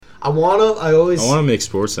I want to make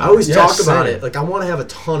sports. I always talk about it. it. Like, I want to have a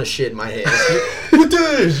ton of shit in my head.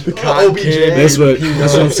 That's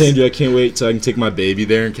what I'm saying, dude. I can't wait till I can take my baby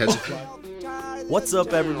there and catch a fly. What's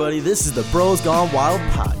up, everybody? This is the Bros Gone Wild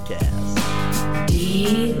podcast.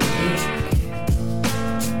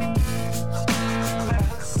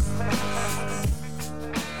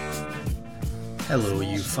 Hello,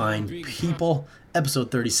 you fine people.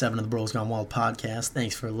 Episode 37 of the Bros Gone Wild podcast.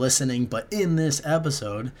 Thanks for listening. But in this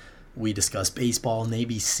episode, we discuss baseball,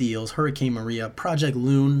 Navy SEALs, Hurricane Maria, Project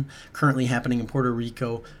Loon, currently happening in Puerto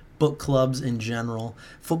Rico, book clubs in general,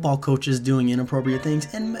 football coaches doing inappropriate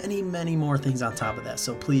things, and many, many more things on top of that.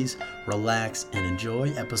 So please relax and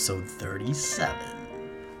enjoy episode 37.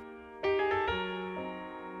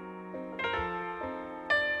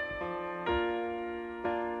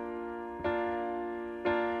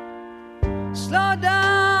 Slow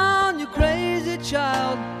down, you crazy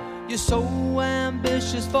child. You're so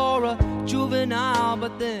ambitious for a juvenile,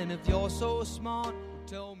 but then if you're so smart,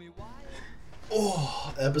 tell me why.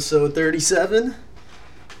 Oh, episode 37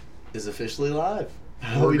 is officially live.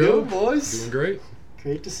 How we good. doing, boys? Doing great.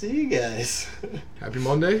 Great to see you guys. Happy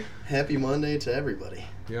Monday. Happy Monday to everybody.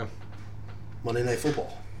 Yeah. Monday Night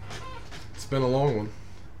Football. It's been a long one.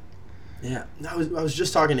 Yeah, I was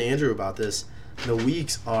just talking to Andrew about this. The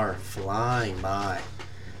weeks are flying by.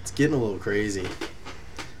 It's getting a little crazy.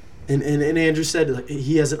 And Andrew said, like,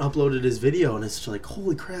 he hasn't uploaded his video, and it's like,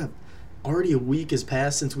 holy crap. Already a week has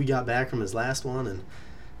passed since we got back from his last one, and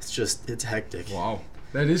it's hectic. Wow.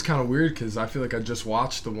 That is kind of weird because I feel like I just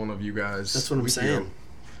watched the one of you guys. That's what I'm saying.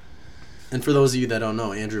 And for those of you that don't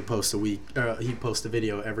know, Andrew posts he posts a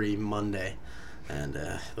video every Monday, and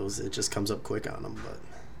it just comes up quick on him. But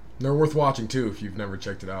they're worth watching too if you've never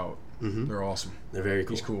checked it out. Mm-hmm. They're awesome. They're very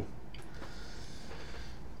cool. He's cool.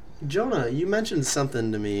 Jonah, you mentioned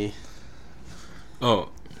something to me. Oh,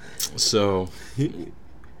 so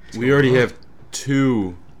we already have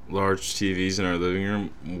 2 large TVs in our living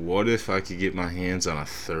room. What if I could get my hands on a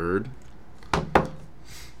third?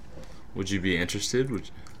 Would you be interested? Do you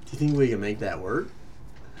think we can make that work?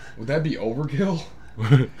 Would that be overkill?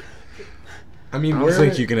 I mean, I don't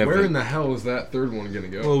think you can have where the- in the hell is that third one going to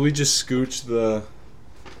go? Well, we just scooch the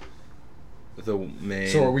main.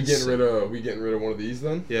 So are we getting rid of one of these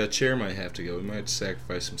then? Yeah, a chair might have to go. We might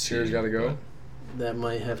sacrifice some Chair's seating. got to go? That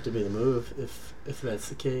might have to be the move if that's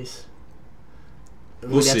the case.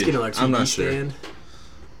 We'll We'd have to see. get another TV I'm not sure. stand.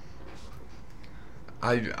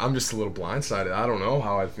 I'm just a little blindsided. I don't know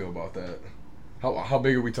how I'd feel about that. How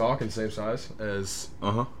big are we talking? Same size as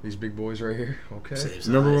these big boys right here? Okay. Same size.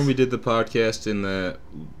 Remember when we did the podcast in that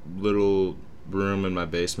little room in my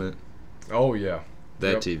basement? Oh, yeah.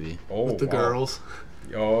 That Yep. TV. Oh, With the wow. girls.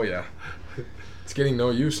 Oh, yeah. It's getting no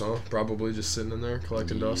use, huh? Probably just sitting in there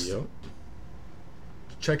collecting dust. Yep.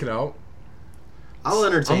 Check it out. I'll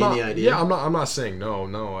entertain I'm not, the idea. Yeah, I'm not saying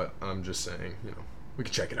no. I'm just saying, we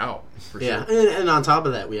could check it out for Yeah, sure. and on top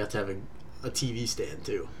of that, we have to have a TV stand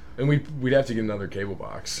too. And we'd have to get another cable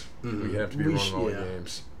box. Mhm. We'd have to be We running all the yeah.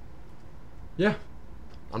 games. Yeah,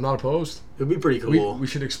 I'm not opposed. It would be pretty cool. We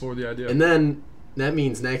should explore the idea. And then that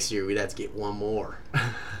means next year we'd have to get one more.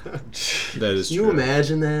 That is Can you true.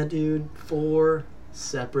 imagine that, dude? 4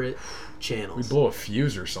 separate channels. we blow a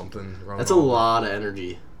fuse or something. around That's a all- lot of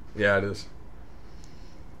energy, Yeah, it is.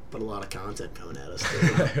 but a lot of content coming at us.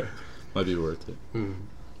 Too. Might be worth it.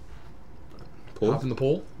 Hop in the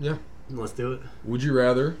poll? Yeah. Let's do it. Would you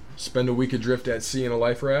rather spend a week adrift at sea in a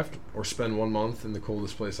life raft or spend 1 month in the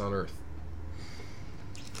coldest place on Earth?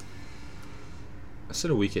 I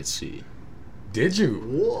said a week at sea. Did you?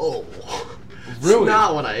 Whoa. Really? It's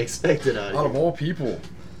not what I expected out Out of of you. all people.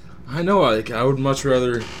 I know. I would much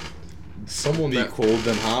rather Someone be that... cold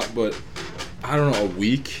than hot, but I don't know, a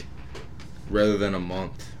week rather than a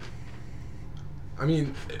month. I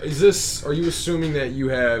mean, are you assuming that you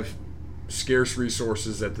have scarce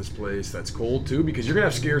resources at this place that's cold too? Because you're going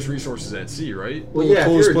to have scarce resources at sea, right? Well, the yeah, if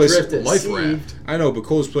coolest you're place- adrift at Life sea, raft. I know, but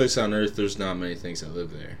coldest place on Earth, there's not many things that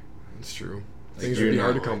live there. That's true. Like, Things you're would be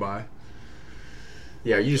hard to not- come by.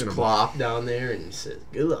 yeah, you just In a plop down there and you sit.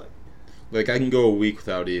 Good luck. Like, I can go a week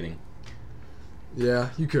without eating. Yeah,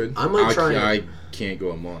 you could. I might try, I can't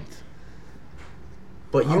go a month.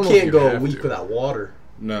 but I you don't know if can't you'd go a have week to. without water.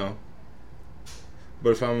 No.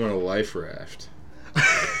 But if I'm on a life raft,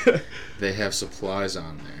 they have supplies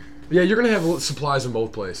on there. Yeah, you're going to have supplies in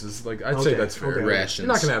both places. Like, I'd say Okay, that's fair. okay. Rations. You're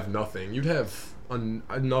not going to have nothing. You'd have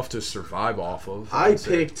enough to survive off of. I would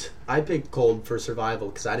say. picked cold for survival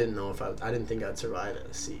because I didn't know I didn't think I'd survive at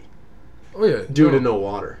the sea Oh, yeah. due to no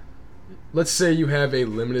water. Let's say you have a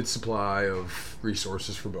limited supply of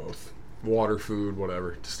resources for both. Water, food,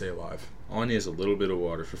 whatever, to stay alive. All I need is a little bit of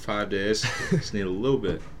water for 5 days. Just need a little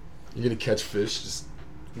bit. You're gonna catch fish, just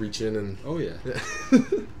reach in and. Oh yeah.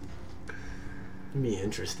 It'd be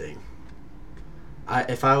interesting.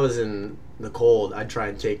 If I was in the cold, I'd try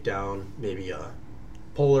and take down maybe a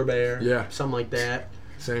polar bear. Yeah. Something like that.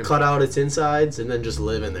 Same. Cut out its insides and then just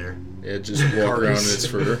live in there. Yeah, just walk around in its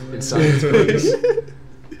fur. Inside its place.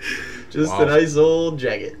 Just Wow. a nice old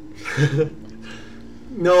jacket.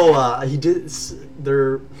 No, he did.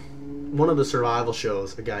 One of the survival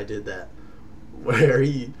shows, a guy did that, where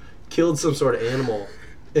he killed some sort of animal,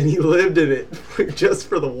 and he lived in it just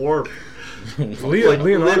for the warmth.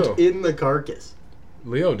 Leonardo. Lived in the carcass.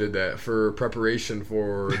 Leo did that for preparation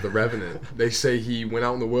for The Revenant. They say he went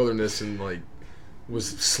out in the wilderness and like was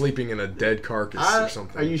sleeping in a dead carcass or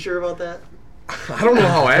something. Are you sure about that? I don't know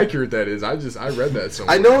how accurate that is. I read that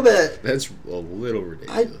somewhere. I know that. That's a little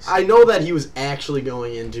ridiculous. I know that he was actually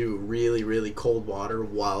going into really, really cold water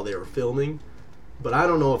while they were filming, but I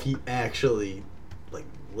don't know if he actually like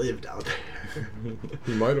lived out there.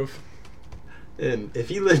 He might have. And if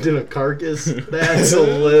he lived in a carcass, that's a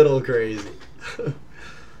little crazy.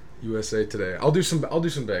 USA Today. I'll do some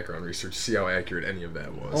background research to see how accurate any of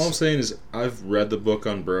that was. All I'm saying is I've read the book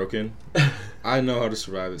Unbroken. I know how to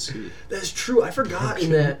survive at sea. That's true. I forgot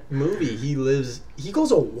in that movie he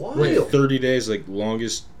goes a while. Wait, 30 days, like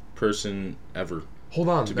longest person ever Hold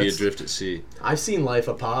on. to be adrift at sea. I've seen Life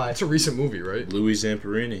of Pi. That's a recent movie, right? Louis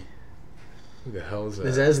Zamperini. Who the hell is that?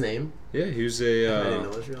 Is that his name? Yeah, he was I didn't know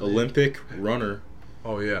a his real name. Olympic runner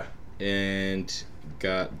Oh yeah. and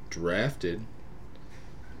got drafted.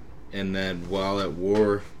 And then while at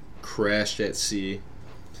war, crashed at sea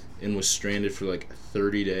and was stranded for like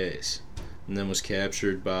 30 days. And then was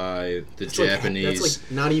captured by the Japanese. That's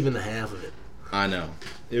like not even the half of it. I know.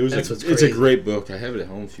 It's a crazy. great book. I have it at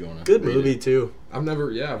home if you want to. Good movie too. I've never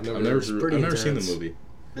pretty seen the intense. movie.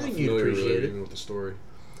 I think Not you'd familiar appreciate really it. even with the story.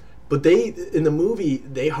 But in the movie,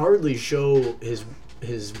 they hardly show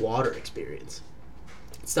his water experience.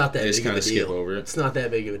 It's not that They just big of kind a of skip deal. over it. It's not that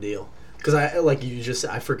big of a deal. Because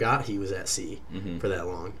I forgot he was at sea for that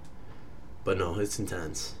long. But no, it's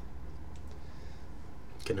intense.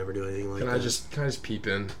 Can never do anything like Can that. I just peep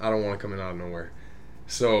in? I don't want to come in out of nowhere.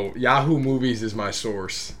 So Yahoo Movies is my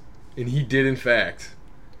source, and he did in fact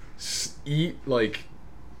eat like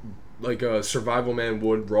a survival man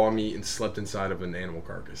would raw meat and slept inside of an animal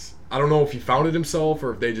carcass. I don't know if he found it himself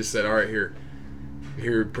or if they just said, all right, here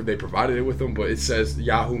they provided it with him, but it says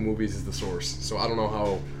Yahoo Movies is the source. So I don't know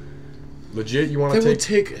how legit you want to That would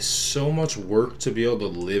take. take so much work to be able to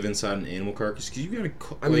live inside an animal carcass because you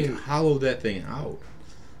gotta hollow that thing out.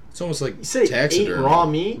 It's almost like You say ate taxidermy. raw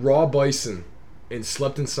meat? Raw bison and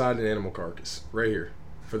slept inside an animal carcass right here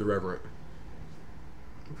for the Reverend.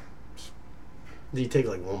 Did he take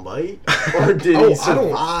like one bite? Or did Oh, he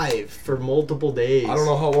survive for multiple days? I don't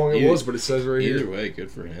know how long it Either- was, but it says right Either here. way,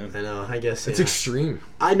 good for him. I know, I guess. It's yeah. extreme.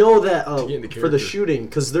 I know that get into for the character. shooting,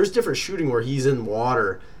 because there's different shooting where he's in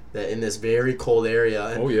water that in this very cold area.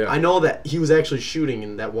 And Oh, yeah. I know that he was actually shooting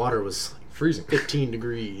and that water was Freezing. 15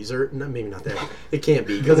 degrees, or maybe not that. It can't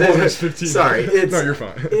be because Well, it's 15. Sorry, it's No, you're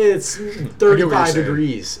fine. It's I get what you're 35 saying.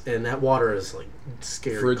 degrees, and that water is like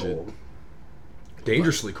scary Frigid. cold.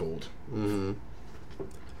 Dangerously cold. Mm-hmm.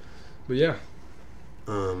 But yeah.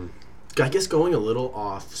 I guess going a little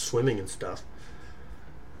off swimming and stuff.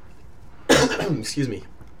 Excuse me.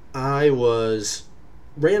 I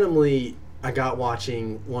got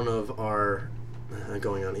watching one of our,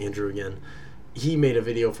 going on Andrew again, he made a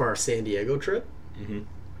video for our San Diego trip. Mm-hmm.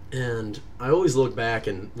 And I always looking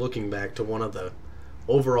back to one of the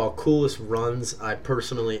overall coolest runs I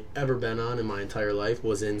personally ever been on in my entire life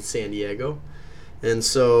was in San Diego. And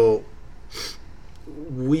so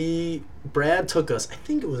Brad took us, I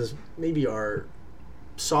think it was maybe our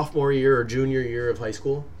sophomore year or junior year of high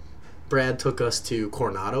school. Brad took us to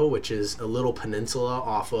Coronado, which is a little peninsula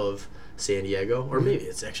off of San Diego, or maybe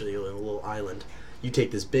it's actually a little island. You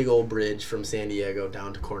take this big old bridge from San Diego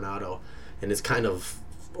down to Coronado, and it's kind of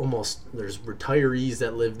almost, there's retirees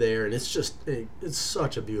that live there, and it's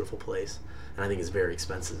such a beautiful place. And I think it's very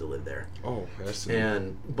expensive to live there. Oh, that's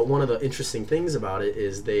But one of the interesting things about it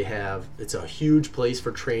is it's a huge place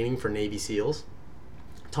for training for Navy SEALs.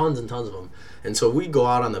 Tons and tons of them. And so we'd go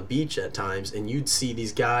out on the beach at times, and you'd see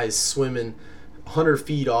these guys swimming 100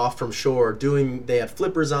 feet off from shore. They had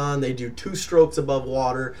flippers on, they do 2 strokes above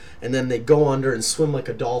water, and then they go under and swim like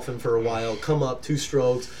a dolphin for a while, come up 2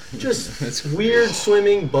 strokes. Just weird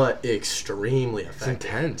swimming, but extremely it's effective.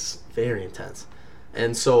 intense. Very intense.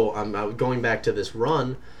 And so I'm going back to this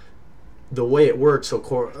run. The way it works,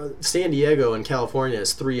 so San Diego in California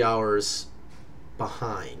is 3 hours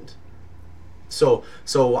behind. So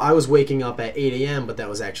I was waking up at 8 a.m., but that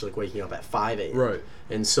was actually like waking up at 5 a.m. Right.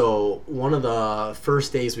 And so one of the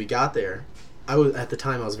first days we got there, at the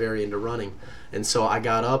time I was very into running, and so I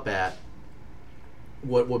got up at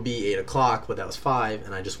what would be 8 o'clock, but that was 5,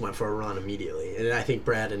 and I just went for a run immediately. And I think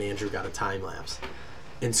Brad and Andrew got a time lapse.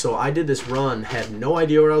 And so I did this run, had no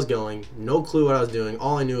idea where I was going, no clue what I was doing.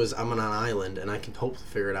 All I knew is I'm on an island, and I can hopefully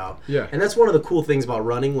figure it out. Yeah. And that's one of the cool things about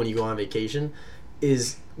running when you go on vacation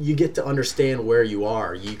is you get to understand where you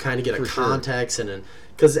are. You kind of get a context, and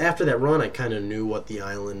because after that run, I kind of knew what the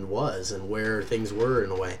island was and where things were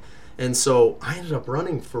in a way. And so I ended up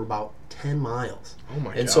running for about 10 miles. Oh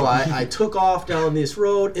my God. And so I took off down this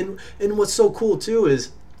road, and what's so cool too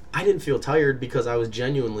is I didn't feel tired because I was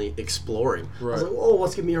genuinely exploring. Right. I was like, oh,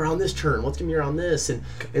 what's going to be around this turn? What's going to be around this?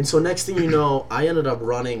 And so next thing you know, I ended up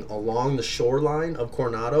running along the shoreline of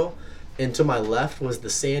Coronado, and to my left was the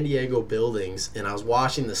San Diego buildings, and I was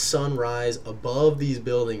watching the sun rise above these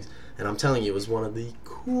buildings, and I'm telling you, it was one of the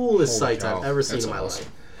coolest sights I've ever seen in my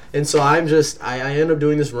life. And so I end up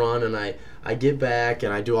doing this run, and I get back,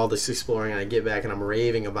 and I do all this exploring, and I get back, and I'm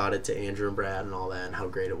raving about it to Andrew and Brad and all that, and how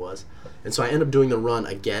great it was. And so I end up doing the run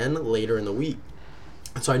again later in the week.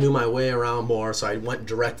 And so I knew my way around more, so I went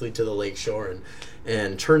directly to the lake shore.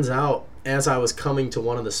 And turns out, as I was coming to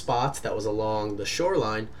one of the spots that was along the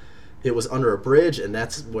shoreline, it was under a bridge, and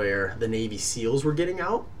that's where the Navy SEALs were getting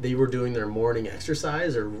out. They were doing their morning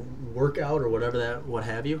exercise or workout or what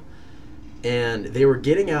have you. And they were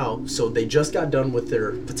getting out, so they just got done with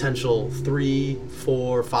their potential 3,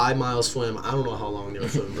 4, 5 mile swim. I don't know how long they were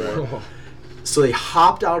swimming for. So they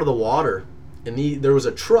hopped out of the water, and there was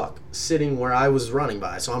a truck sitting where I was running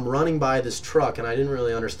by. So I'm running by this truck, and I didn't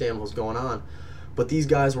really understand what was going on. But these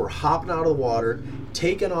guys were hopping out of the water,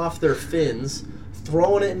 taking off their fins,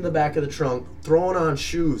 throwing it in the back of the trunk, throwing on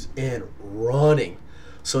shoes, and running.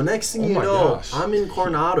 So next thing you know, gosh. I'm in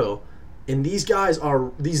Coronado, and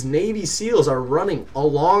these Navy SEALs are running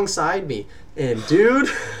alongside me. And dude,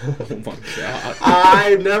 oh my God,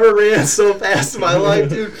 I never ran so fast in my life,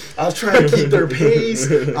 dude. I was trying to keep their pace.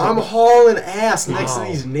 I'm hauling ass next to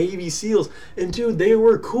these Navy SEALs. And dude, they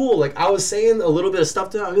were cool. Like, I was saying a little bit of stuff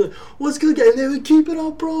to them. I'd be like, what's good, guys? And they would, keep it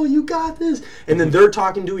up, bro. You got this. And then they're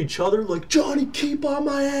talking to each other like, Johnny, keep on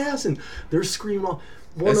my ass. And they're screaming all.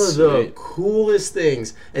 One of the coolest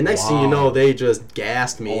things. And next thing you know, they just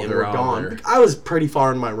gassed me and were gone. There. I was pretty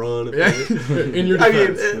far in my run. In your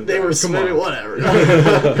defense. I mean, they were swimming, whatever.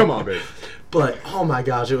 Come on, babe. But, oh my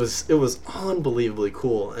gosh, it was unbelievably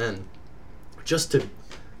cool. And just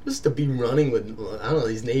to be running with, I don't know,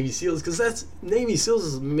 these Navy SEALs, because Navy SEALs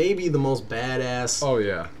is maybe the most badass. Oh,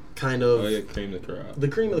 yeah. Kind of. Oh, yeah, cream of the crop. The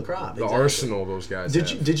cream of the crop. The arsenal those guys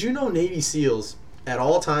have. Did you know Navy SEALs, at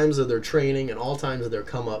all times of their training and all times of their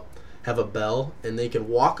come up, have a bell, and they can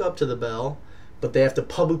walk up to the bell, but they have to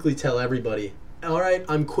publicly tell everybody, all right,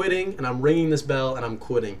 I'm quitting, and I'm ringing this bell, and I'm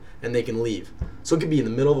quitting, and they can leave. So it could be in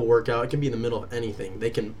the middle of a workout, it can be in the middle of anything.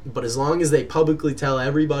 But as long as they publicly tell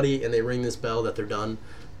everybody and they ring this bell that they're done,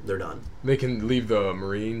 they're done. They can leave the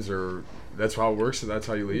Marines, or that's how it works. So that's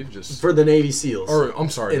how you leave, just for the Navy SEALs. Or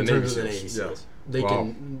I'm sorry, in terms of the Navy SEALs, they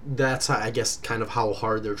can. That's how, I guess, kind of how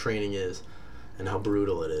hard their training is. And how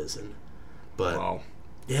brutal it is, but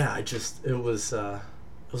yeah, it was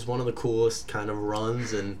one of the coolest kind of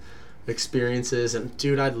runs and experiences, and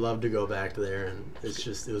dude, I'd love to go back there, and it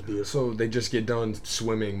was beautiful. So they just get done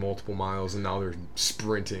swimming multiple miles, and now they're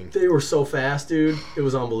sprinting. They were so fast, dude. It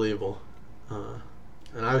was unbelievable,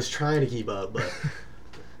 and I was trying to keep up, but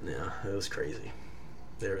yeah, it was crazy.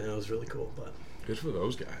 It was really cool, but good for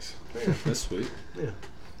those guys. Yeah. That's sweet. Yeah.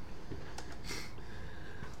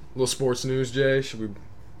 Little sports news, Jay. Should we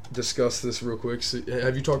discuss this real quick? So,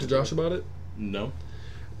 have you talked to Josh about it? No.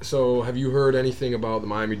 So, have you heard anything about the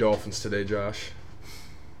Miami Dolphins today, Josh?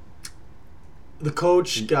 The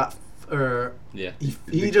coach got, yeah,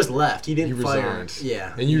 he just left. He didn't fire. Resigned.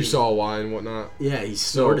 Yeah, and you saw why and whatnot. Yeah, he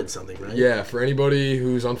snorted something, right? Yeah, for anybody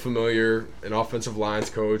who's unfamiliar, an offensive lines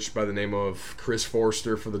coach by the name of Chris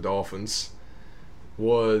Forster for the Dolphins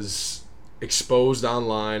was exposed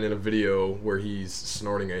online in a video where he's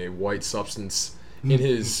snorting a white substance in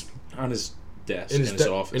his on his desk in his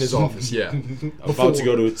office. In his office, yeah. About to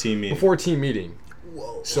go to a team meeting. Before a team meeting.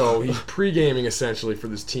 Whoa. So he's pre-gaming essentially for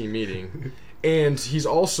this team meeting, and he's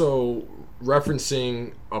also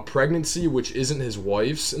referencing a pregnancy which isn't his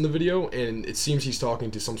wife's in the video, and it seems he's talking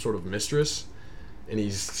to some sort of mistress, and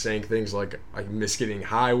he's saying things like, "I miss getting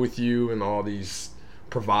high with you," and all these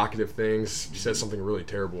provocative things. He says something really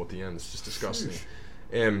terrible at the end. It's just disgusting.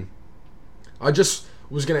 And I just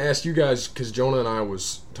was going to ask you guys, because Jonah and I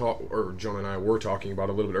were talking about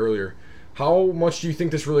it a little bit earlier, How much do you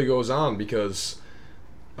think this really goes on? Because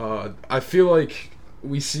I feel like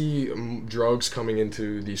we see drugs coming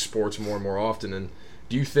into these sports more and more often. And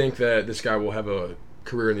do you think that this guy will have a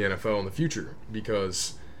career in the NFL in the future?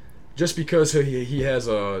 Because just because he has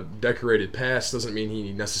a decorated past doesn't mean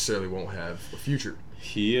he necessarily won't have a future.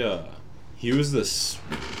 He was this,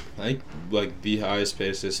 I think, like the highest paid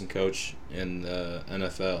assistant coach in the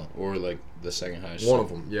NFL, or like the second highest. One of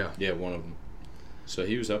them, yeah. Yeah, one of them. So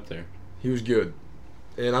he was up there. He was good.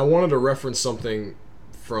 And I wanted to reference something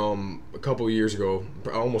from a couple of years ago,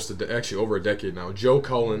 actually over a decade now. Joe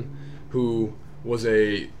Cullen, who was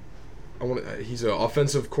he's an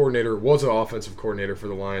offensive coordinator, was an offensive coordinator for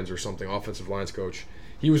the Lions or something, offensive lines coach.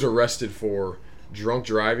 He was arrested for drunk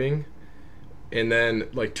driving, and then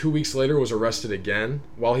like 2 weeks later was arrested again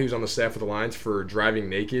while he was on the staff of the Lions for driving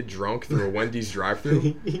naked, drunk through a Wendy's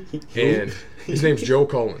drive-thru. And his name's Joe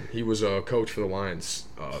Cullen. He was a coach for the Lions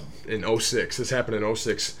in 2006. This happened in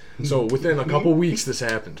 2006. So within a couple weeks this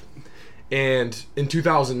happened. And in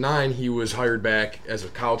 2009, he was hired back as a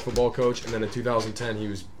college football coach, and then in 2010, he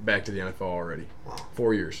was back to the NFL already. Wow.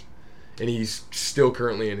 4 years. And he's still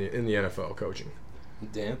currently in the NFL coaching.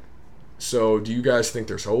 Damn. So do you guys think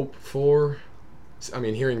there's hope for... I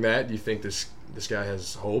mean, hearing that, do you think this guy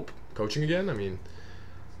has hope coaching again? I mean...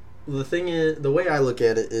 The thing is, the way I look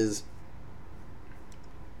at it is,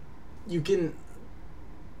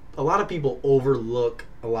 a lot of people overlook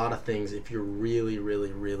a lot of things if you're really,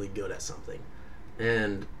 really, really good at something.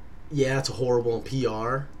 And yeah, it's horrible in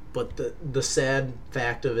PR, but the sad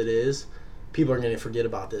fact of it is people are going to forget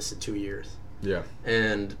about this in 2 years. Yeah.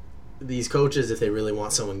 And these coaches, if they really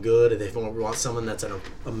want someone good, if they want someone that's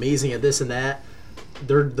amazing at this and that,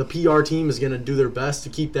 the PR team is going to do their best to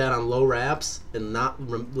keep that on low wraps and not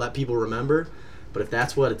let people remember. But if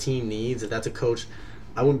that's what a team needs, if that's a coach,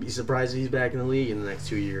 I wouldn't be surprised if he's back in the league in the next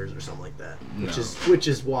 2 years or something like that, which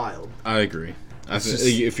is wild. I agree.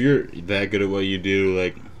 If you're that good at what you do,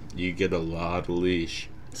 like, you get a lot of leash.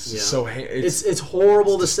 It's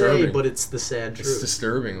horrible to say, but it's the sad truth. It's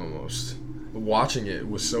disturbing almost. Watching it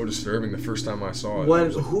was so disturbing the first time I saw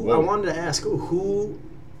it. I wanted to ask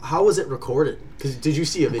how was it recorded? Because did you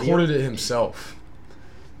see a video? Recorded it himself.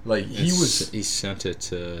 Like he sent it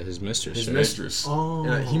to his mistress. His right? mistress. Oh.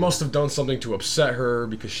 And he must have done something to upset her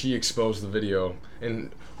because she exposed the video.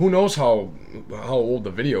 And who knows how old the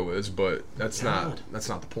video is, but that's not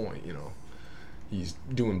the point, you know. He's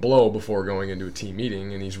doing blow before going into a team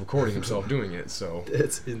meeting, and he's recording himself doing it. So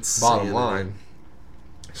it's insane. Bottom line.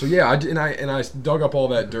 So yeah, I dug up all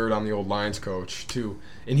that dirt on the old Lions coach too.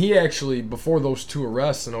 And he actually, before those two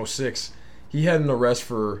arrests in 2006, he had an arrest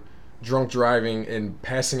for drunk driving and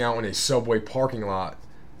passing out in a Subway parking lot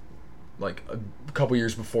like a couple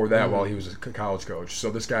years before that while he was a college coach. So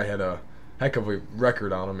this guy had a heck of a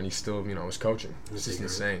record on him, and he still, was coaching. It's just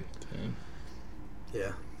insane.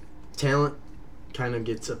 Yeah. Talent kind of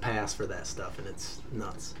gets a pass for that stuff, and it's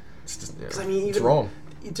nuts. It's just, it's wrong.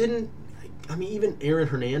 Even Aaron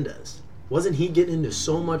Hernandez. Wasn't he getting into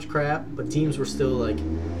so much crap, but teams were still like,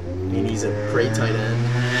 he's a great tight end.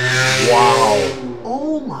 Wow.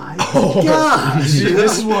 Oh my gosh. See,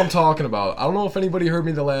 this is what I'm talking about. I don't know if anybody heard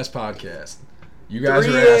me the last podcast. You guys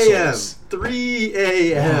 3 are assholes. 3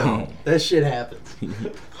 a.m. Wow. That shit happens.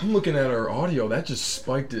 I'm looking at our audio. That just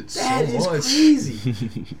spiked it so That is much.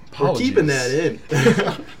 crazy. We're keeping that in.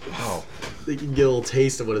 Wow. They can get a little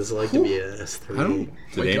taste of what it's like to be a S3.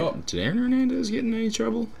 Did Aaron Hernandez get in any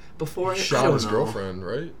trouble? Before he shot his girlfriend,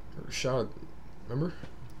 right? Or shot, remember?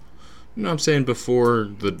 No, I'm saying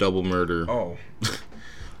before the double murder. Oh.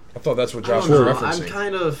 I thought that's what Josh was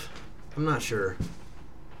referencing. I'm not sure.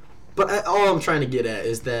 But all I'm trying to get at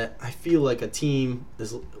is that I feel like a team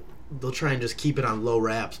they'll try and just keep it on low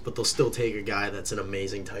wraps, but they'll still take a guy that's an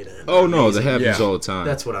amazing tight end. Oh, no, that happens all the time.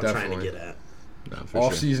 That's what I'm trying to get at. No,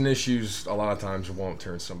 Off-season issues a lot of times won't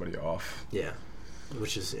turn somebody off. Yeah.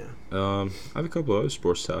 Which is, I have a couple other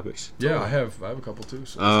sports topics. Yeah, I have a couple too.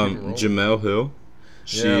 So Jamel Hill.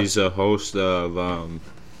 She's a host of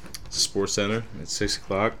Sports Center at 6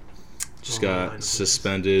 o'clock. Just got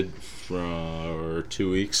suspended for 2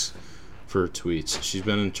 weeks for her tweets. She's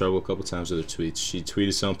been in trouble a couple times with her tweets. She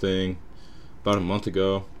tweeted something about a month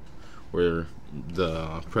ago where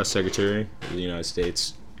the press secretary of the United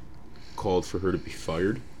States called for her to be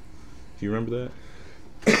fired. Do you remember that?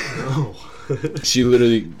 No. She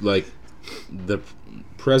literally, the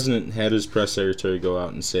president had his press secretary go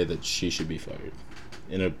out and say that she should be fired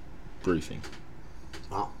in a briefing.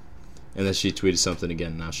 Wow. And then she tweeted something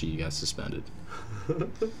again, and now she got suspended.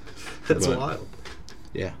 That's wild.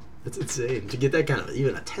 Yeah. That's insane. To get that kind of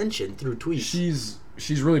even attention through tweets.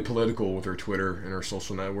 she's really political with her Twitter and her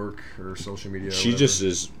social network, her social media. She just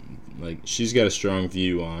is like she's got a strong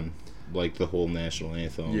view on like the whole national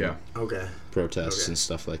anthem. Yeah. Okay. Protests and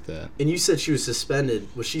stuff like that. And you said she was suspended.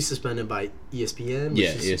 Was she suspended by ESPN?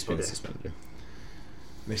 Yeah, ESPN suspended her.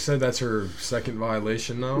 They said that's her second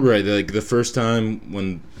violation now. Right, like the first time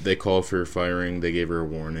when they called for her firing, they gave her a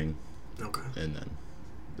warning. Okay. And then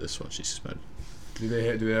this one she's suspended. Do they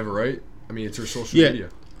have a right? I mean, it's her social media.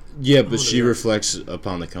 Yeah, but she reflects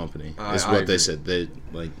upon the company. Is what they said. They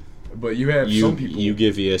like. But you have some people. You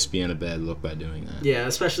give ESPN a bad look by doing that. Yeah,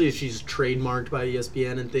 especially if she's trademarked by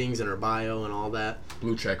ESPN and things in her bio and all that.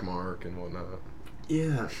 Blue check mark and whatnot.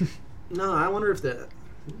 Yeah. No, I wonder if that.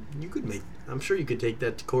 You could make. I'm sure you could take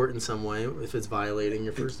that to court in some way if it's violating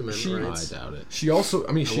your First Amendment rights. I doubt it. She also.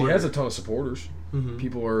 I mean, she wonder. has a ton of supporters. Mm-hmm.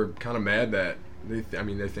 People are kind of mad that they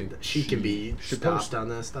think She can be should stopped post on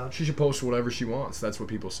that stuff. She should post whatever she wants. That's what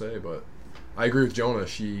people say. But I agree with Jonah.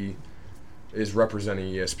 She is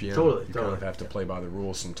representing ESPN. Totally. You kind of have to play by the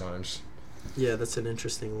rules sometimes. Yeah, that's an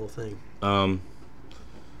interesting little thing. And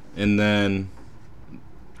then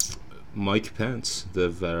Mike Pence,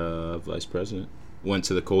 the vice president, went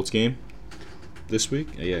to the Colts game this week.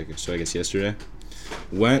 Yeah, so I guess yesterday.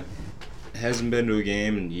 Hasn't been to a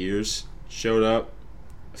game in years. Showed up.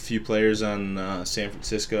 A few players on San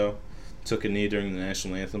Francisco took a knee during the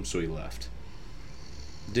national anthem, so he left.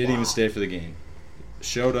 Didn't even stay for the game.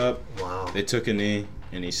 Showed up. Wow. They took a knee,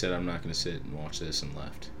 and he said, "I'm not going to sit and watch this," and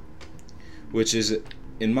left. Which is,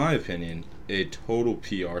 in my opinion, a total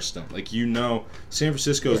PR stunt. Like, San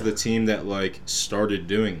Francisco is the team that, like, started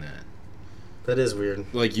doing that. That is weird.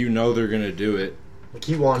 Like, they're going to do it. Like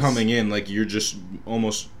he wants Coming in, like, you're just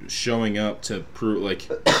almost showing up to prove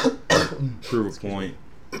a point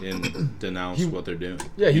and denounce what they're doing.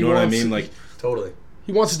 Yeah, you know what I mean? Like, totally.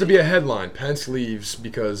 He wants it to be a headline. Pence leaves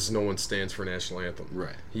because no one stands for national anthem.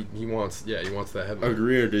 right. He wants that headline.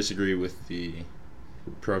 Agree or disagree with the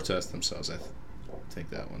protests themselves? I think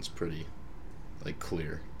that one's pretty, like,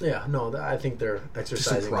 clear. Yeah, no, I think they're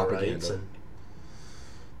exercising their propaganda. rights and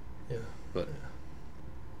yeah. But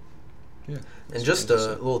yeah. And just a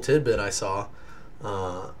little tidbit I saw.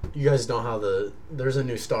 You guys know how there's a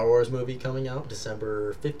new Star Wars movie coming out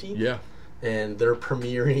December 15th? Yeah. And they're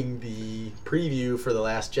premiering the preview for The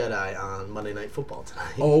Last Jedi on Monday Night Football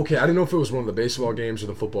tonight. Oh, okay. I didn't know if it was one of the baseball games or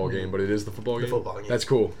the football game, but it is the football game. The football game. That's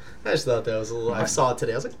cool. I just thought that was a little... I saw it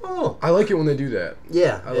today. I was like, oh. I like it when they do that.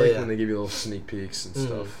 Yeah. I like when they give you little sneak peeks and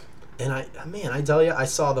stuff. And I tell you, I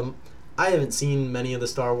saw them. I haven't seen many of the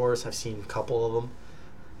Star Wars. I've seen a couple of them.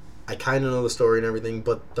 I kind of know the story and everything,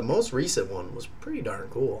 but the most recent one was pretty darn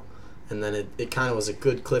cool. And then it kind of was a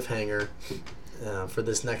good cliffhanger for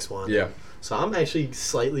this next one. Yeah. So I'm actually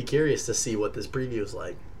slightly curious to see what this preview is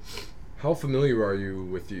like. How familiar are you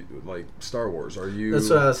with Star Wars? Are you? That's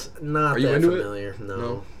what I was not Are you that into familiar. it?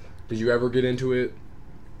 No. Did you ever get into it?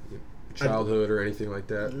 Childhood or anything like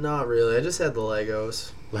that? Not really. I just had the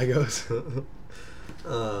Legos. Legos.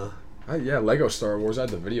 Lego Star Wars. I had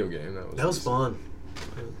the video game. That was fun.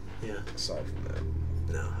 Yeah. Aside from that,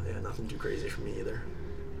 No, yeah, nothing too crazy for me either.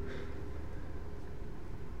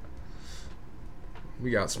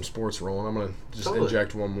 we got some sports rolling. I'm gonna just Totally.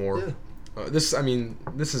 inject one more. Yeah. This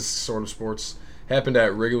is sort of sports. Happened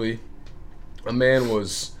at Wrigley. A man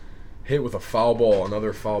was hit with a foul ball,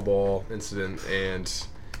 another foul ball incident, and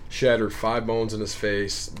shattered 5 bones in his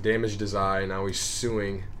face, damaged his eye. Now he's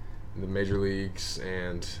suing the major leagues,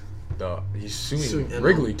 and he's suing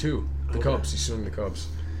Wrigley too. The Cubs. He's suing the Cubs.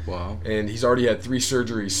 Wow. And he's already had 3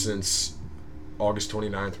 surgeries since August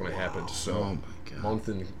 29th when it happened. So Oh, my God. month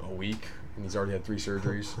and a week, and he's already had 3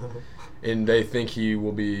 surgeries. And they think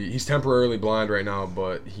he's temporarily blind right now,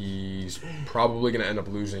 but he's probably going to end up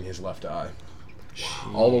losing his left eye.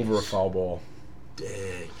 All over a foul ball.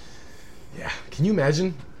 Dang. Yeah. Can you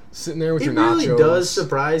imagine sitting there with It your nachos? really does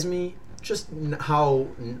surprise me just how...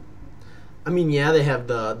 I mean, yeah, they have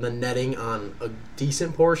the netting on a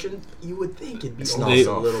decent portion. You would think it'd be It's almost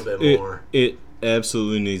not a little bit more. It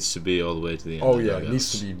absolutely needs to be all the way to the end. Oh, of the yeah. It dugouts.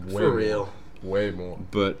 needs to be way For more. real. Way more.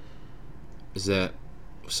 But is that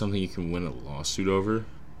something you can win a lawsuit over?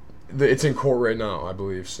 It's in court right now, I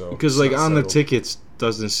believe, so. Because, it's like, not on the settled. tickets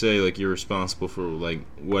doesn't say, like, you're responsible for, like,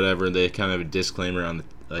 whatever. They kind of have a disclaimer on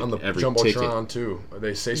On the every Jumbotron, ticket. too.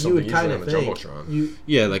 They say You something would usually kind on of the think. Jumbotron.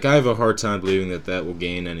 Yeah, like, I have a hard time believing that will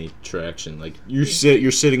gain any traction. Like, you're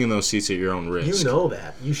sitting in those seats at your own risk. You know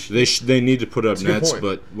that. You should. They need to put up That's a good nets, point.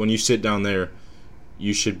 but when you sit down there,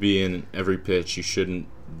 you should be in every pitch. You shouldn't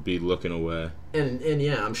be looking away. And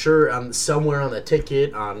yeah, I'm sure somewhere on the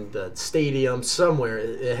ticket, on the stadium, somewhere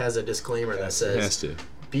it has a disclaimer that It has says, to.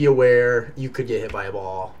 be aware, you could get hit by a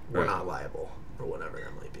ball. We're Right. not liable. or whatever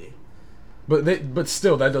that might be. But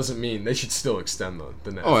still, that doesn't mean they should still extend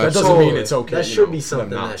the net. Oh, that doesn't absolutely. mean it's okay. That you should know, be for them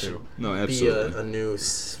something not that to. should No, be absolutely. a new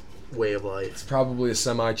way of life. Probably a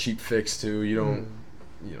semi-cheap fix too. You don't,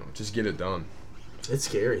 just get it done. It's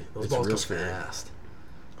scary. Those It's balls real go scary. fast.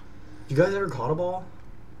 You guys ever caught a ball?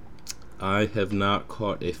 I have not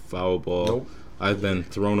caught a foul ball. Nope. I've been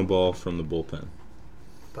thrown a ball from the bullpen.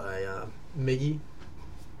 By Miggy?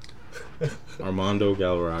 Armando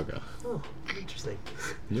Galarraga. Oh, interesting.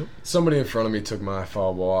 Somebody in front of me took my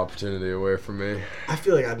foul ball opportunity away from me. I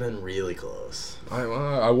feel like I've been really close.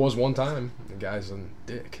 I was one time. The guy's a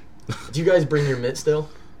dick. Do you guys bring your mitt still?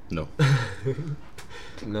 No.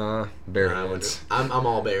 Nah, bare I hands. wouldn't. I'm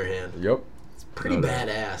all bare hand. Yep. Pretty No.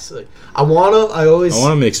 badass. Like, I always I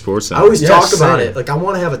want to make sports I center. always Yeah, talk about same. it. Like, I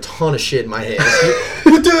want to have a ton of shit in my hands.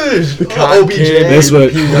 What this? cotton OBJ. candy. That's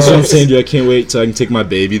what I'm saying, dude. I can't wait till I can take my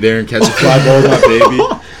baby there and catch a fly ball with my baby.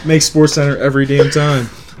 Make sports center every damn time.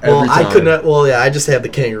 Well, Every I time. could not. Well, yeah, I just have the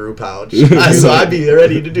kangaroo pouch, so I'd be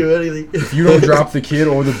ready to do anything. If you don't drop the kid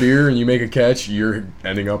or the beer and you make a catch, you're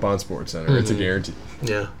ending up on Sports Center. It's a guarantee.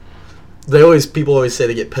 Yeah, people always say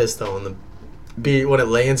they get pissed though when the beer when it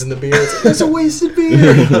lands in the beer. It's a wasted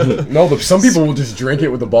beer. No, but some people will just drink it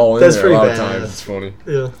with the ball in That's there. A lot pretty of bad. times, it's funny.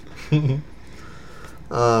 Yeah.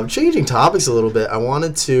 Changing topics a little bit, I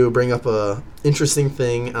wanted to bring up a interesting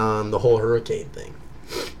thing on the whole hurricane thing.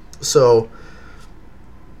 So,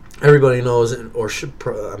 everybody knows,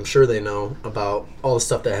 I'm sure they know about all the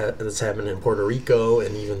stuff that's happened in Puerto Rico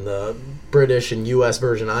and even the British and U.S.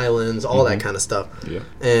 Virgin Islands, all that kind of stuff. Yeah.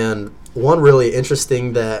 And one really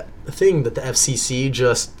interesting thing that the FCC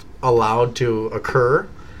just allowed to occur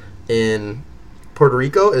in Puerto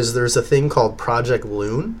Rico is there's a thing called Project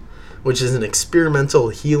Loon, which is an experimental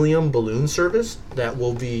helium balloon service that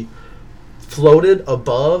will be floated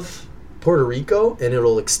above Puerto Rico, and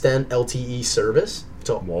it'll extend LTE service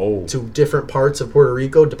Whoa. to different parts of Puerto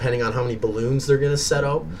Rico depending on how many balloons they're going to set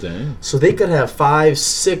out. Dang. So they could have 5,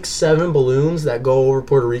 6, 7 balloons that go over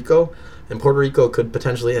Puerto Rico, and Puerto Rico could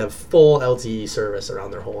potentially have full LTE service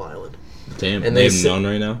around their whole island. Damn. And They they have none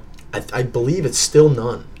right now? I believe it's still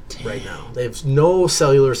none right now. They have no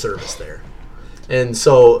cellular service there. And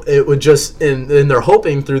so it would just, and they're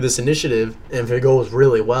hoping through this initiative, and if it goes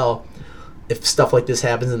really well, if stuff like this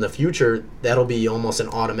happens in the future, that'll be almost an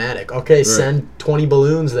automatic. Okay, send 20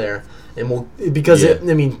 balloons there. And we'll, because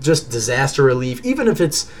just disaster relief, even if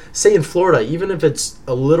it's, say in Florida, even if it's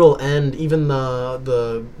a little end, even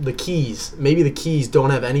the Keys, maybe the Keys don't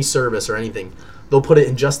have any service or anything. They'll put it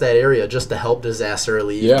in just that area just to help disaster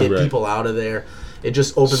relief, get right. people out of there. It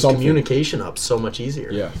just opens Something. communication up so much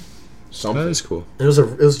easier. Yeah. Something. That is cool. It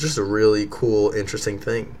was just a really cool, interesting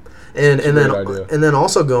thing. And then idea. and then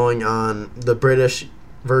also going on the British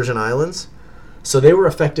Virgin Islands. So they were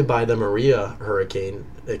affected by the Maria hurricane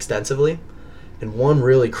extensively. And one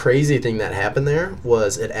really crazy thing that happened there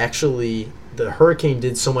was the hurricane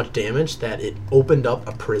did so much damage that it opened up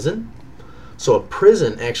a prison. So a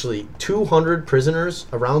prison, actually,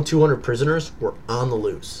 around 200 prisoners were on the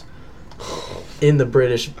loose in the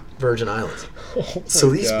British Virgin Islands.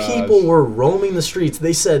 So these people were roaming the streets.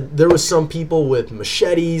 They said there was some people with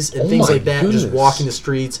machetes and things my like that just goodness. walking the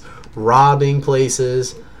streets, robbing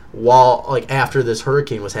places after this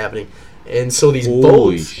hurricane was happening. And so these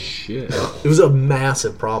Holy boats, shit. it was a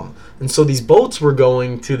massive problem. And so these boats were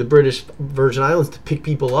going to the British Virgin Islands to pick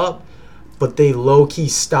people up, but they low-key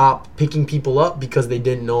stopped picking people up because they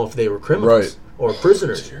didn't know if they were criminals Right. or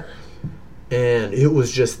prisoners. And it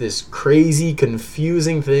was just this crazy,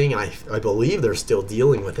 confusing thing. And I believe they're still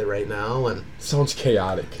dealing with it right now. And Sounds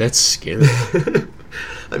chaotic. That's scary.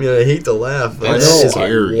 I mean, I hate to laugh, but That's that is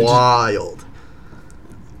scary. wild.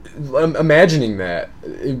 I'm imagining that.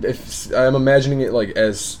 If I'm imagining it like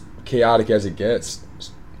as chaotic as it gets.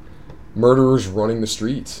 Murderers running the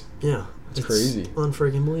streets. Yeah. It's crazy.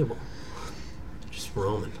 Unfreaking believable. Just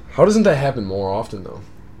roaming. How doesn't that happen more often though?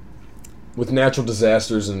 With natural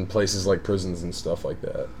disasters and places like prisons and stuff like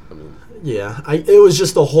that. I mean, Yeah, it was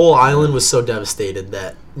just the whole island was so devastated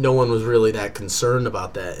that no one was really that concerned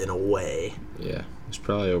about that in a way. Yeah. It's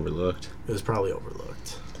probably overlooked. It was probably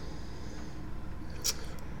overlooked.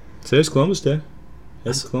 Today's Columbus Day.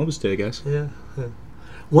 That's Columbus Day, guys. Yeah.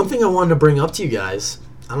 One thing I wanted to bring up to you guys,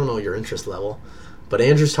 I don't know your interest level, but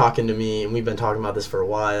Andrew's talking to me, and we've been talking about this for a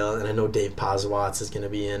while, and I know Dave Poswatz is going to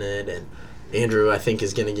be in it, and Andrew, I think,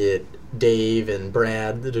 is going to get Dave and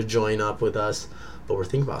Brad to join up with us, but we're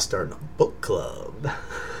thinking about starting a book club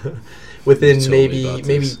within You told me about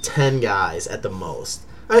maybe this. 10 guys at the most,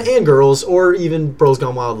 and girls, or even Bros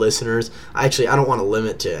Gone Wild listeners. I don't want to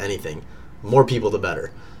limit to anything. More people, the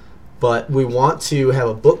better. But we want to have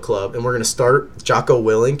a book club, and we're going to start. Jocko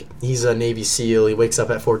Willink, he's a Navy SEAL. He wakes up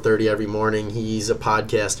at 4:30 every morning. He's a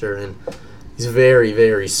podcaster, and he's very,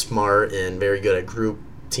 very smart and very good at group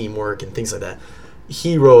teamwork and things like that.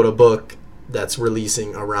 He wrote a book that's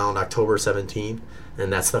releasing around October 17th,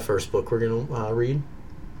 and that's the first book we're going to read.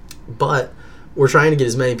 But we're trying to get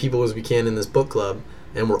as many people as we can in this book club,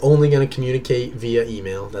 and we're only going to communicate via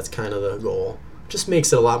email. That's kind of the goal. Just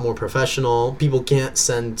makes it a lot more professional. People can't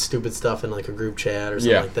send stupid stuff in like a group chat or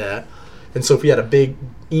something like that. And so if we had a big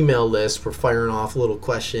email list, we're firing off little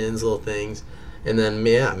questions, little things, and then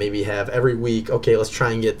maybe have every week, okay, let's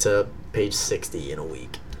try and get to page 60 in a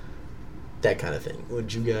week. That kind of thing.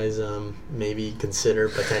 Would you guys maybe consider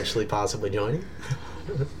potentially possibly joining?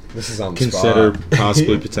 This is on the Consider spot.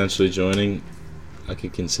 possibly potentially joining. I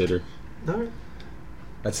could consider. All right.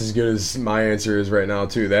 That's as good as my answer is right now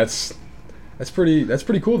too. That's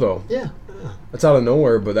pretty cool though. Yeah. That's out of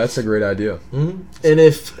nowhere, but that's a great idea. Mm-hmm.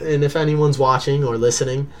 And if anyone's watching or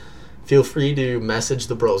listening, feel free to message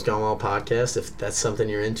the Bros Gone Wild podcast if that's something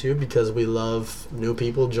you're into, because we love new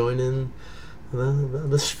people joining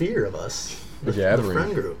the sphere of us, the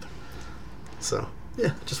friend group. So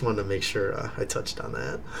yeah, just wanted to make sure I touched on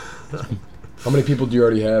that. How many people do you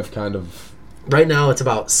already have? Kind of. Right now, it's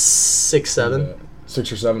about 6, 7.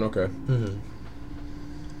 6 or 7. Okay. Mm-hmm.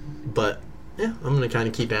 But yeah, I'm gonna kind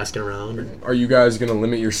of keep asking around. Are you guys gonna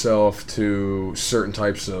limit yourself to certain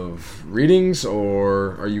types of readings,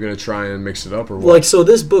 or are you gonna try and mix it up, or what? Like, so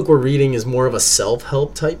this book we're reading is more of a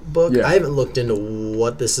self-help type book. Yeah. I haven't looked into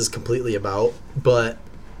what this is completely about, but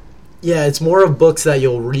yeah, it's more of books that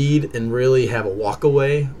you'll read and really have a walk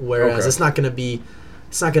away. Whereas it's not gonna be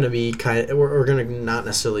kind of, we're gonna not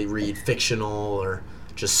necessarily read fictional or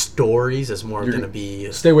just stories. It's more going to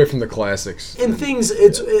be stay away from the classics and things.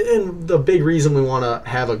 And the big reason we want to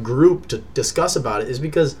have a group to discuss about it is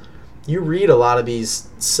because you read a lot of these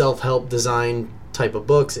self-help design type of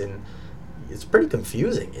books, and it's pretty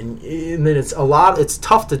confusing, and then it's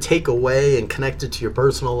tough to take away and connect it to your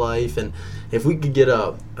personal life. And if we could get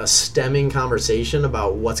a stemming conversation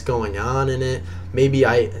about what's going on in it, maybe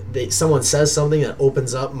someone says something that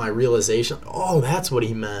opens up my realization, oh, that's what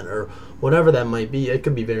he meant, or whatever that might be, it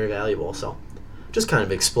could be very valuable. So just kind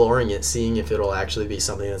of exploring it, seeing if it'll actually be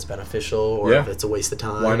something that's beneficial or if it's a waste of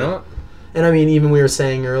time. Why not? And I mean, even we were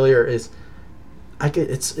saying earlier, it's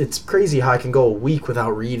crazy how I can go a week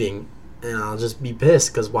without reading, and I'll just be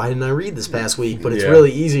pissed because why didn't I read this past week? But it's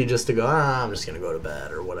really easy just to go, I'm just going to go to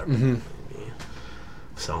bed or whatever. Mm-hmm.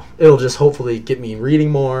 So it'll just hopefully get me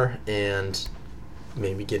reading more and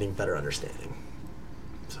maybe getting better understanding.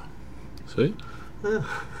 So. Sweet. Yeah.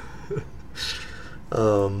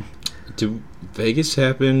 Did Vegas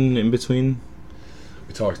happen in between?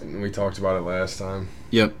 We talked about it last time.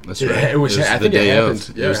 Yep, that's right. It was I think it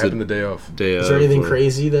happened. Yeah, it happened the day of. Is there anything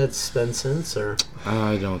crazy that's been since, or?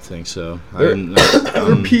 I don't think so.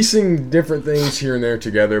 They're piecing different things here and there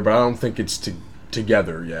together, but I don't think it's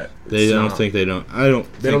together yet. They don't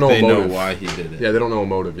know why he did it. Yeah, they don't know a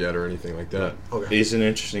motive yet or anything like that. Okay. He's an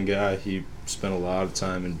interesting guy. He spent a lot of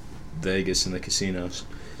time in Vegas in the casinos.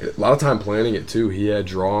 A lot of time planning it too. He had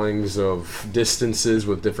drawings of distances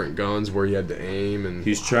with different guns where he had to aim, and he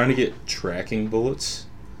was trying to get tracking bullets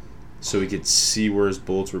so he could see where his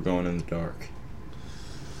bullets were going in the dark.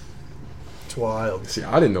 It's wild. See,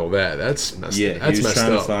 I didn't know that. That's messed up. Yeah, he was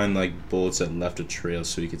trying to find like bullets that left a trail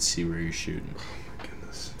so he could see where he was shooting. Oh my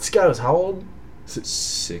goodness. This guy was how old?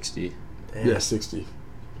 60. Damn. Yeah, 60.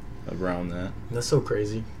 Around that. That's so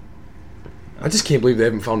crazy. I just can't believe they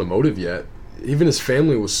haven't found a motive yet. Even his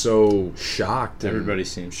family was so shocked. Everybody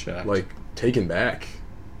seems shocked. Like, taken back.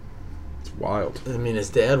 It's wild. I mean,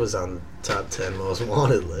 his dad was on the top 10 most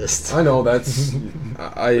wanted list. I know, that's...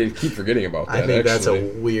 I keep forgetting about that, I think that's a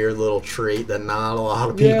weird little trait that not a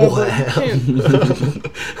lot of people have.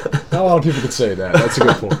 Not a lot of people could say that. That's a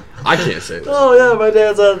good point. I can't say that. Oh, yeah, my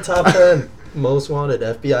dad's on the top 10 most wanted.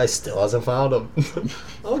 FBI still hasn't found him.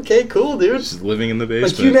 Okay, cool, dude. Just living in the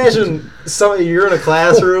basement. Like, can you imagine you're in a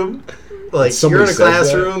classroom... Like, you're in a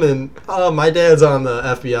classroom and, oh, my dad's on the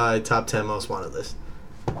FBI top 10 most wanted list.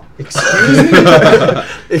 Excuse me?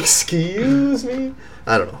 Excuse me?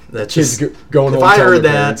 I don't know. That's just... going if I heard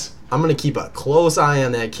that, I'm going to keep a close eye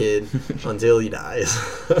on that kid until he dies.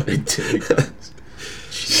 Until he dies.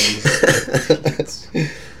 Jesus. Yeah.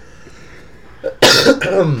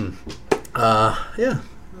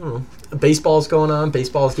 I don't know. Baseball's going on.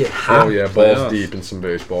 Baseball's getting hot. Oh, yeah. Balls deep in some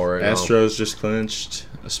baseball right now. Astros just clinched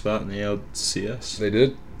a spot in the LCS. They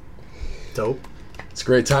did? Dope. It's a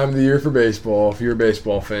great time of the year for baseball, if you're a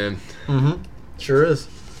baseball fan. Mm-hmm. Sure is.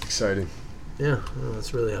 Exciting. Yeah. Oh,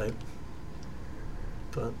 that's really hype.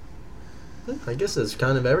 But, I guess that's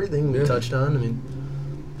kind of everything we touched on. I mean,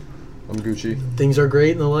 I'm Gucci. things are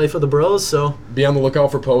great in the life of the bros, so Be on the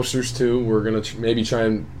lookout for posters too. We're gonna maybe try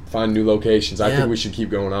and find new locations. I Yeah. think we should keep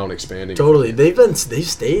going out and expanding. totally. They've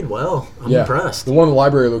stayed well. I'm impressed. The one in the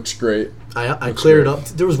library looks great. I Looks cleared great. up.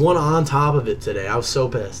 There was one on top of it today. I was so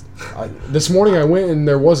pissed. This morning I went and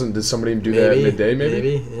there wasn't. Did somebody do that at midday?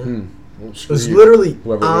 Maybe. Yeah. Well, It screw was you, literally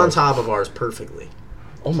whoever it on was. top of ours perfectly.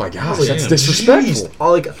 Oh my gosh, Damn. that's disrespectful. Jeez.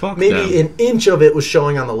 Like Fuck maybe them. an inch of it was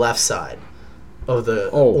showing on the left side of the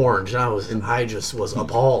Oh. orange, and I just was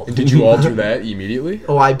appalled. And did you alter that immediately?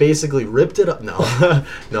 Oh, I basically ripped it up. No,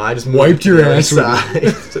 no, I just moved Wiped it to your the other ass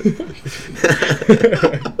with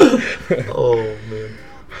side. Oh man!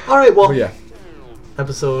 All right, well, Oh yeah,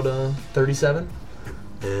 episode 37,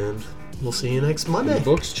 and we'll see you next Monday.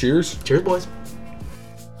 books. Cheers. Cheers, boys.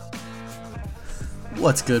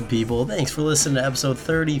 What's good, people? Thanks for listening to episode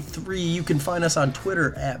 33. You can find us on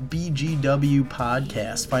Twitter at BGW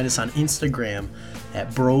Podcast. Find us on Instagram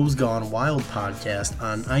at Bros Gone Wild Podcast.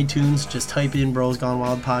 On iTunes, just type in Bros Gone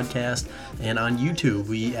Wild Podcast. And on YouTube,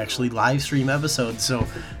 we actually live stream episodes. So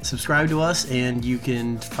subscribe to us, and you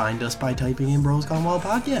can find us by typing in Bros Gone Wild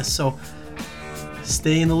Podcast. So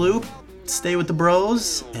stay in the loop, stay with the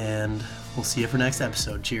bros, and we'll see you for next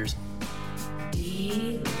episode. Cheers. Deep